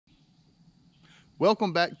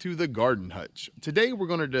Welcome back to the Garden Hutch. Today we're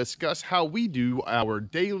going to discuss how we do our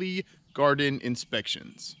daily garden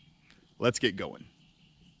inspections. Let's get going.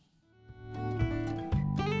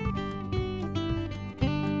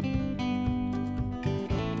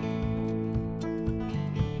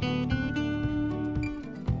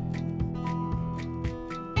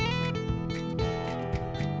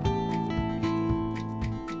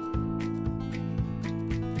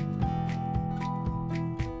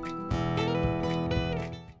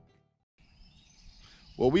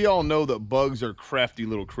 Well, we all know that bugs are crafty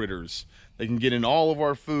little critters. They can get in all of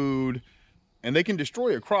our food and they can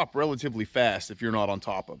destroy a crop relatively fast if you're not on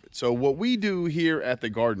top of it. So what we do here at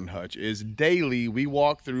the Garden Hutch is daily we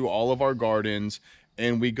walk through all of our gardens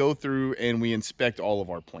and we go through and we inspect all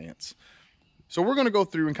of our plants. So we're going to go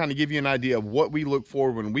through and kind of give you an idea of what we look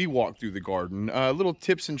for when we walk through the garden, little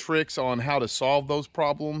tips and tricks on how to solve those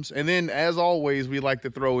problems. And then as always, we like to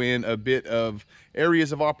throw in a bit of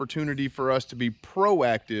areas of opportunity for us to be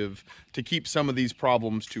proactive to keep some of these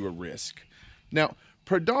problems to a risk. Now,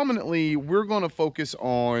 predominantly, we're going to focus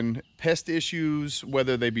on pest issues,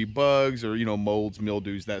 whether they be bugs or, molds,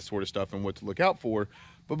 mildews, that sort of stuff, and what to look out for.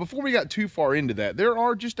 But before we got too far into that, there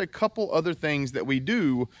are just a couple other things that we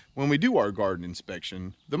do when we do our garden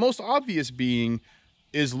inspection. The most obvious being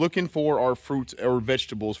is looking for our fruits or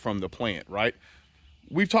vegetables from the plant, right?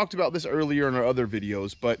 We've talked about this earlier in our other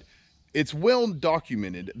videos, but it's well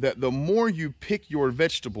documented that the more you pick your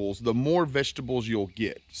vegetables, the more vegetables you'll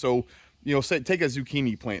get. So, say take a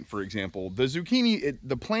zucchini plant, for example. The zucchini,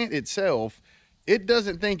 the plant itself, it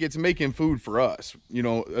doesn't think it's making food for us. A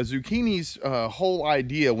zucchini's whole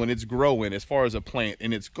idea when it's growing as far as a plant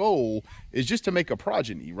and its goal is just to make a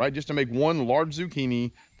progeny, right? Just to make one large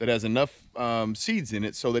zucchini that has enough seeds in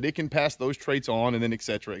it so that it can pass those traits on and then et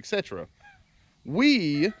cetera, et cetera.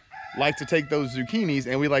 We like to take those zucchinis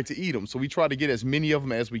and we like to eat them. So we try to get as many of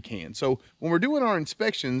them as we can. So when we're doing our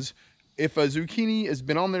inspections, if a zucchini has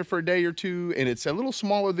been on there for a day or two and it's a little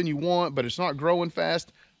smaller than you want, but it's not growing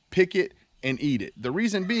fast, pick it and eat it. The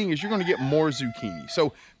reason being is you're going to get more zucchini.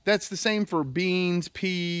 So that's the same for beans,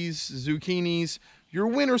 peas, zucchinis. Your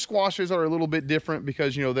winter squashes are a little bit different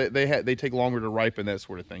because they take longer to ripen, that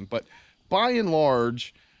sort of thing. But by and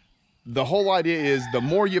large, the whole idea is the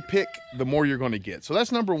more you pick, the more you're going to get. So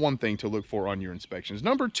that's number one thing to look for on your inspections.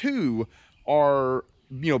 Number two are,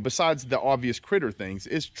 besides the obvious critter things,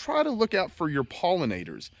 is try to look out for your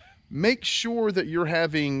pollinators. Make sure that you're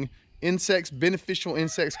having beneficial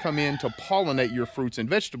insects come in to pollinate your fruits and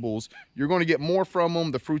vegetables. You're going to get more from them.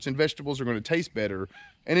 The fruits and vegetables are going to taste better.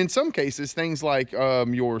 And in some cases, things like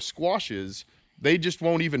your squashes, they just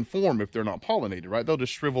won't even form if they're not pollinated, right? They'll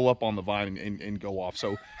just shrivel up on the vine and go off.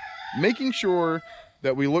 So making sure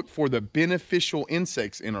that we look for the beneficial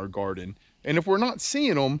insects in our garden. And if we're not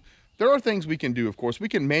seeing them, there are things we can do, of course. We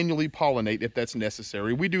can manually pollinate if that's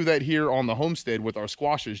necessary. We do that here on the homestead with our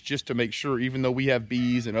squashes just to make sure, even though we have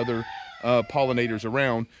bees and other pollinators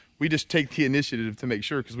around, we just take the initiative to make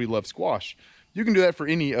sure because we love squash. You can do that for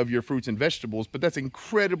any of your fruits and vegetables, but that's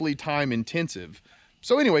incredibly time intensive.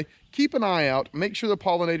 So anyway, keep an eye out, make sure the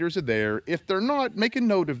pollinators are there. If they're not, make a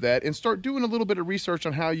note of that and start doing a little bit of research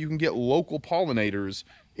on how you can get local pollinators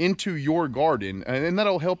into your garden, and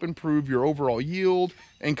that'll help improve your overall yield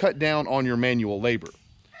and cut down on your manual labor.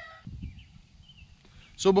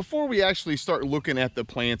 So before we actually start looking at the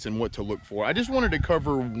plants and what to look for, I just wanted to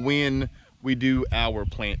cover when we do our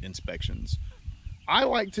plant inspections. I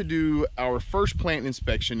like to do our first plant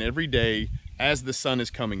inspection every day as the sun is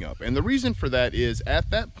coming up. And the reason for that is at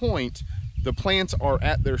that point, the plants are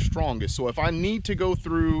at their strongest. So if I need to go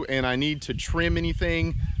through and I need to trim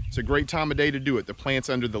anything, it's a great time of day to do it. The plant's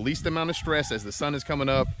under the least amount of stress as the sun is coming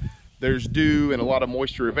up. There's dew and a lot of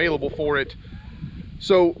moisture available for it.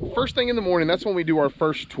 So first thing in the morning, that's when we do our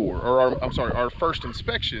first tour, or our first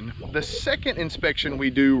inspection. The second inspection we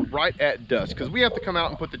do right at dusk, because we have to come out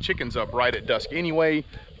and put the chickens up right at dusk anyway.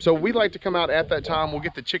 So we like to come out at that time. We'll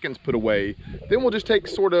get the chickens put away. Then we'll just take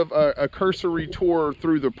sort of a cursory tour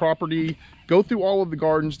through the property, go through all of the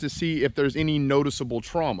gardens to see if there's any noticeable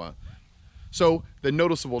trauma. So the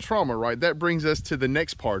noticeable trauma, right, that brings us to the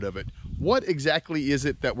next part of it. What exactly is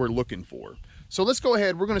it that we're looking for? So let's go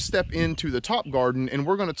ahead, we're gonna step into the top garden and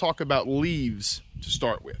we're gonna talk about leaves to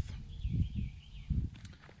start with.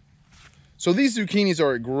 So these zucchinis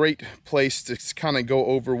are a great place to kind of go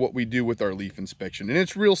over what we do with our leaf inspection. And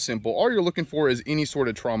it's real simple. All you're looking for is any sort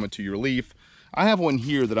of trauma to your leaf. I have one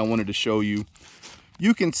here that I wanted to show you.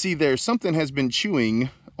 You can see there something has been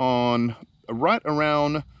chewing on right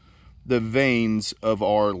around the veins of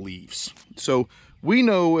our leaves. So we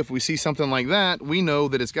know if we see something like that, we know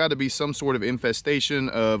that it's got to be some sort of infestation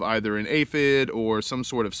of either an aphid or some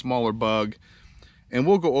sort of smaller bug. And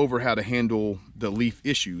we'll go over how to handle the leaf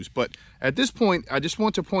issues. But at this point, I just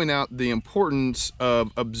want to point out the importance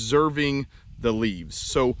of observing the leaves.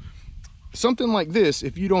 So something like this,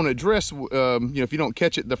 if you don't address, if you don't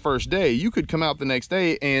catch it the first day, you could come out the next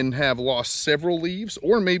day and have lost several leaves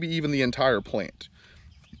or maybe even the entire plant.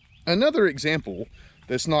 Another example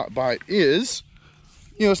that's not bite is,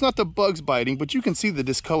 it's not the bugs biting, but you can see the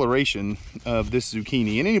discoloration of this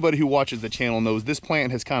zucchini. And anybody who watches the channel knows this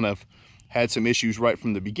plant has kind of had some issues right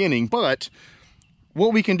from the beginning. But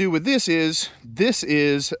what we can do with this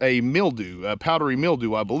is a mildew, a powdery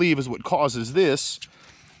mildew, I believe is what causes this.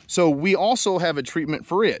 So we also have a treatment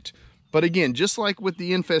for it. But again, just like with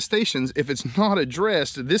the infestations, if it's not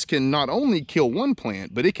addressed, this can not only kill one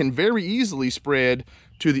plant, but it can very easily spread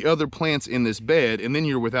to the other plants in this bed, and then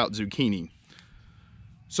you're without zucchini.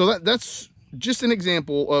 So that's just an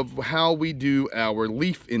example of how we do our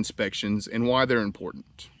leaf inspections and why they're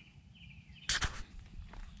important.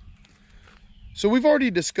 So we've already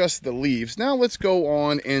discussed the leaves. Now let's go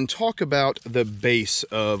on and talk about the base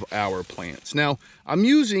of our plants. Now I'm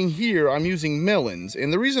using melons,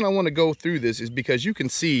 and the reason I want to go through this is because you can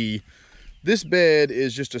see this bed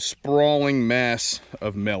is just a sprawling mass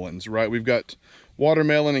of melons, right? We've got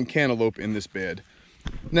watermelon and cantaloupe in this bed.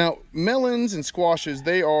 Now melons and squashes,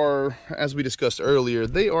 they are, as we discussed earlier,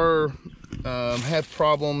 they are have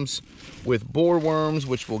problems with boreworms,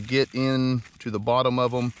 which we'll get into the bottom of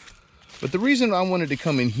them. But the reason I wanted to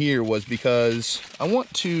come in here was because I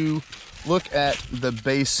want to look at the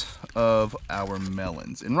base of our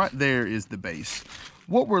melons. And right there is the base.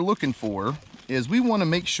 What we're looking for is we want to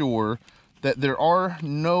make sure that there are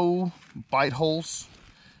no bite holes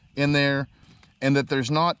in there and that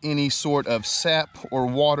there's not any sort of sap or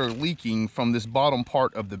water leaking from this bottom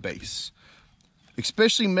part of the base.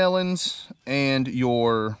 Especially melons and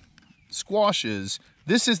your squashes,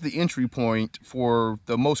 this is the entry point for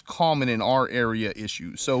the most common in our area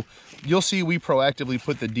issues. So you'll see we proactively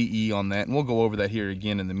put the DE on that, and we'll go over that here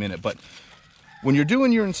again in a minute. But when you're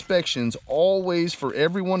doing your inspections, always for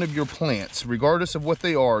every one of your plants, regardless of what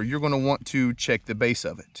they are, you're going to want to check the base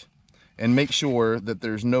of it and make sure that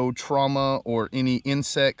there's no trauma or any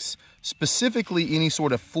insects, specifically any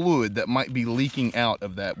sort of fluid that might be leaking out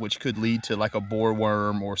of that, which could lead to like a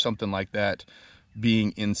boreworm or something like that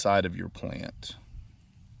being inside of your plant.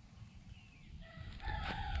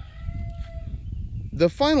 The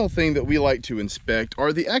final thing that we like to inspect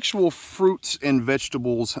are the actual fruits and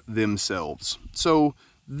vegetables themselves. So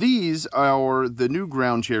these are the new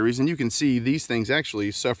ground cherries, and you can see these things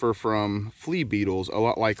actually suffer from flea beetles a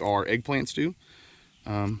lot like our eggplants do.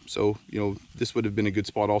 So this would have been a good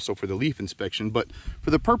spot also for the leaf inspection, but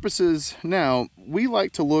for the purposes now, we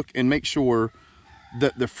like to look and make sure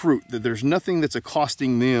that the fruit, that there's nothing that's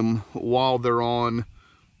accosting them while they're on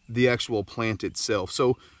the actual plant itself.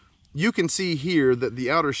 So you can see here that the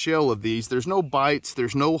outer shell of these, there's no bites,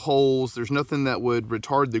 there's no holes, there's nothing that would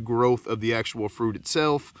retard the growth of the actual fruit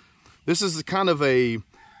itself. This is kind of a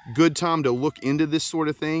good time to look into this sort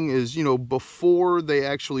of thing is, before they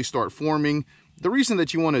actually start forming. The reason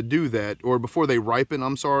that you want to do that, or before they ripen,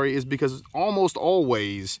 I'm sorry, is because almost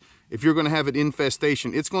always, if you're going to have an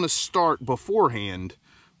infestation, it's going to start beforehand,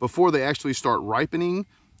 before they actually start ripening.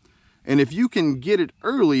 And if you can get it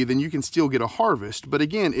early, then you can still get a harvest. But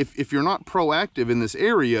again, if you're not proactive in this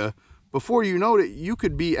area, before you know it, you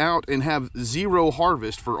could be out and have zero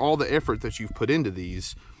harvest for all the effort that you've put into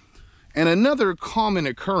these. And another common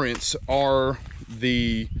occurrence are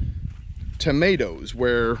the tomatoes,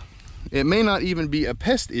 where it may not even be a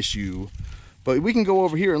pest issue, but we can go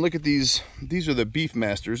over here and look at these. These are the beef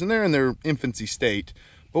masters, and they're in their infancy state.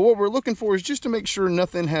 But what we're looking for is just to make sure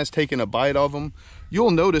nothing has taken a bite of them.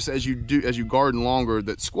 You'll notice as you garden longer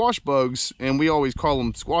that squash bugs, and we always call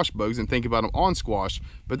them squash bugs and think about them on squash,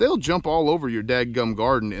 but they'll jump all over your dadgum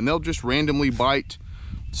garden and they'll just randomly bite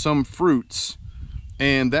some fruits,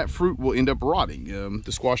 and that fruit will end up rotting.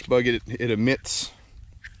 The squash bug, it emits,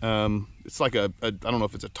 it's like I don't know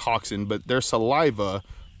if it's a toxin, but their saliva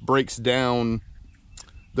breaks down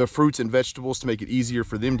the fruits and vegetables to make it easier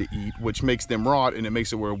for them to eat, which makes them rot, and it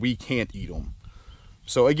makes it where we can't eat them.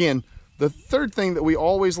 So again, the third thing that we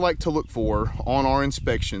always like to look for on our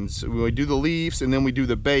inspections, we do the leaves and then we do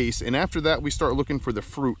the base, and after that we start looking for the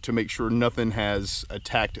fruit to make sure nothing has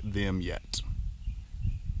attacked them yet.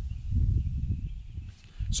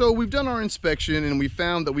 So we've done our inspection and we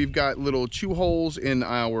found that we've got little chew holes in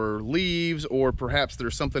our leaves, or perhaps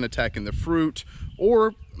there's something attacking the fruit,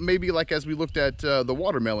 Or maybe like as we looked at the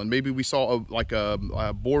watermelon, maybe we saw a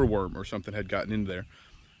bollworm or something had gotten into there.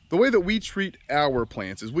 The way that we treat our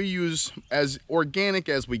plants is we use as organic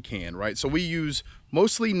as we can, right? So we use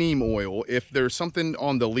mostly neem oil. If there's something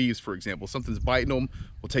on the leaves, for example, something's biting them,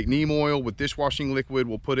 we'll take neem oil with dishwashing liquid,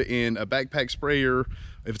 we'll put it in a backpack sprayer.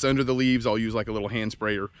 If it's under the leaves, I'll use like a little hand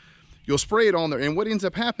sprayer. You'll spray it on there, and what ends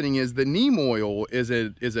up happening is the neem oil is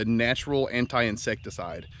a natural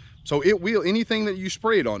anti-insecticide. So it will, anything that you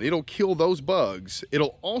spray it on, it'll kill those bugs.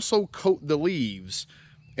 It'll also coat the leaves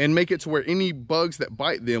and make it to where any bugs that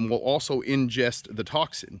bite them will also ingest the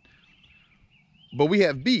toxin. But we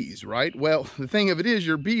have bees, right? Well, the thing of it is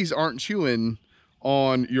your bees aren't chewing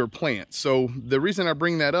on your plants. So the reason I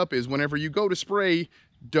bring that up is whenever you go to spray,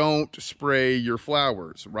 don't spray your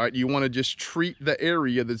flowers, right? You want to just treat the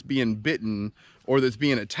area that's being bitten or that's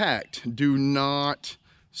being attacked. Do not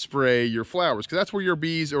spray your flowers, because that's where your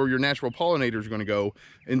bees or your natural pollinators are going to go.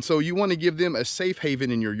 And so you want to give them a safe haven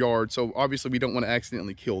in your yard. So obviously we don't want to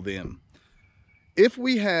accidentally kill them. If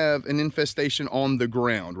we have an infestation on the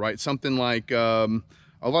ground, right? Something like a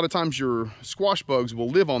lot of times your squash bugs will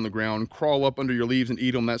live on the ground, crawl up under your leaves and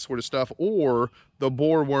eat them, that sort of stuff. Or the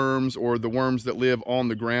bollworms or the worms that live on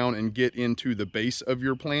the ground and get into the base of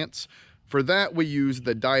your plants. For that, we use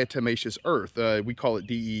the diatomaceous earth. We call it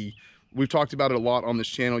DE. We've talked about it a lot on this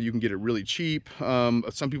channel. You can get it really cheap.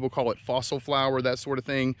 Some people call it fossil flour, that sort of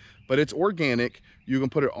thing, but it's organic. You can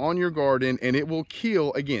put it on your garden and it will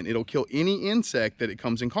kill, again, it'll kill any insect that it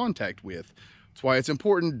comes in contact with. That's why it's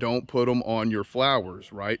important, don't put them on your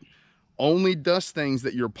flowers, right? Only dust things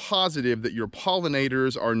that you're positive that your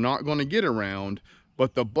pollinators are not going to get around,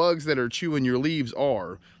 but the bugs that are chewing your leaves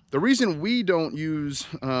are. The reason we don't use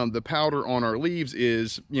the powder on our leaves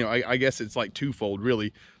is, you know, I guess it's like twofold,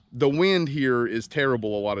 really. The wind here is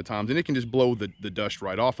terrible a lot of times, and it can just blow the dust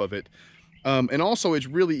right off of it. And also, it's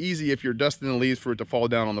really easy if you're dusting the leaves for it to fall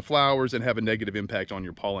down on the flowers and have a negative impact on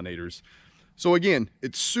your pollinators. So again,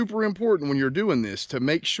 it's super important when you're doing this to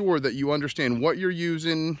make sure that you understand what you're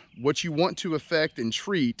using, what you want to affect and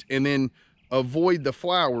treat, and then avoid the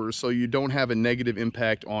flowers so you don't have a negative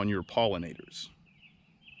impact on your pollinators.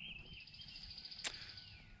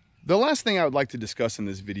 The last thing I would like to discuss in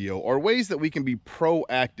this video are ways that we can be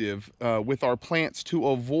proactive with our plants to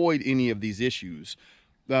avoid any of these issues.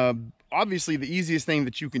 Obviously, the easiest thing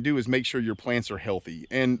that you can do is make sure your plants are healthy.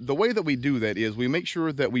 And the way that we do that is we make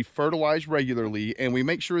sure that we fertilize regularly, and we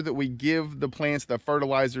make sure that we give the plants the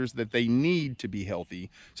fertilizers that they need to be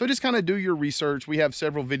healthy. So just kind of do your research. We have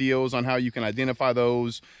several videos on how you can identify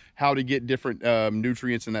those, how to get different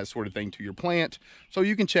nutrients and that sort of thing to your plant. So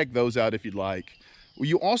you can check those out if you'd like.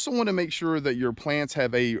 You also want to make sure that your plants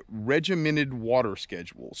have a regimented water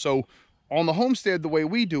schedule. So on the homestead, the way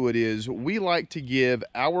we do it is we like to give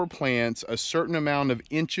our plants a certain amount of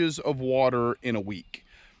inches of water in a week.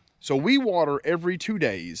 So we water every 2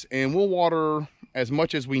 days, and we'll water as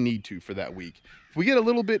much as we need to for that week. If we get a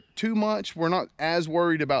little bit too much, we're not as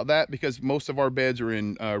worried about that because most of our beds are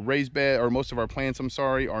in raised bed, or most of our plants, I'm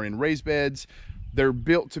sorry, are in raised beds. They're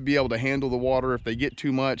built to be able to handle the water. If they get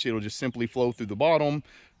too much, it'll just simply flow through the bottom.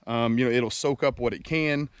 You know, it'll soak up what it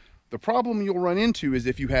can. The problem you'll run into is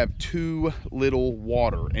if you have too little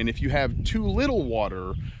water. And if you have too little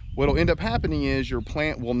water, what'll end up happening is your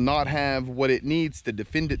plant will not have what it needs to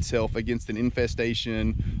defend itself against an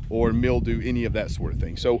infestation or mildew, any of that sort of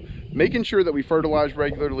thing. So making sure that we fertilize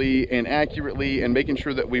regularly and accurately and making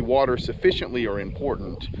sure that we water sufficiently are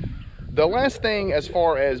important. The last thing as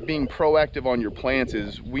far as being proactive on your plants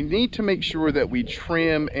is we need to make sure that we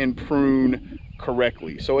trim and prune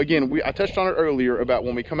correctly. So again, I touched on it earlier about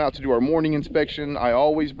when we come out to do our morning inspection, I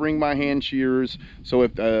always bring my hand shears. So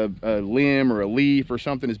if a limb or a leaf or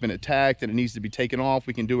something has been attacked and it needs to be taken off,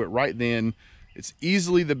 we can do it right then. It's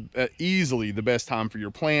easily the best time for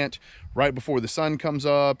your plant, right before the sun comes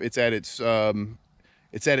up. It's at its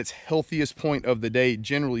healthiest point of the day,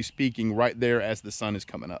 generally speaking, right there as the sun is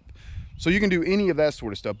coming up. So you can do any of that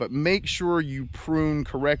sort of stuff, but make sure you prune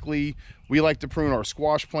correctly. We like to prune our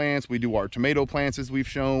squash plants. We do our tomato plants, as we've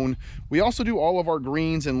shown. We also do all of our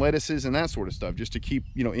greens and lettuces and that sort of stuff, just to keep,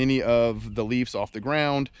 you know, any of the leaves off the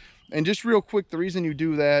ground. And just real quick, the reason you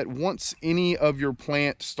do that, once any of your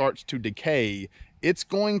plant starts to decay, it's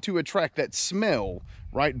going to attract that smell,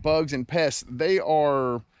 right? Bugs and pests, they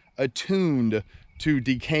are attuned to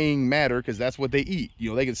decaying matter because that's what they eat.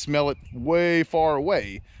 You know, they can smell it way far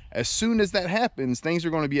away. As soon as that happens, things are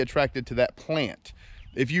going to be attracted to that plant.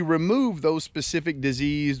 If you remove those specific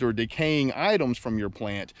diseased or decaying items from your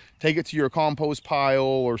plant, take it to your compost pile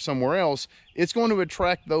or somewhere else, it's going to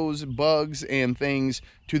attract those bugs and things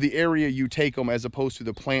to the area you take them, as opposed to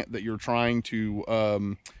the plant that you're trying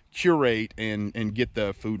to curate and get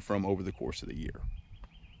the food from over the course of the year.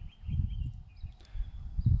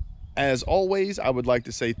 As always, I would like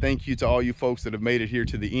to say thank you to all you folks that have made it here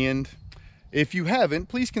to the end. If you haven't,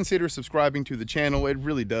 please consider subscribing to the channel. It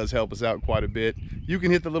really does help us out quite a bit. You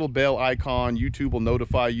can hit the little bell icon. YouTube will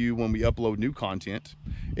notify you when we upload new content.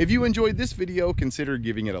 If you enjoyed this video, consider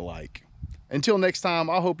giving it a like. Until next time,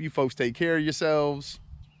 I hope you folks take care of yourselves.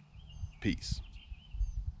 Peace.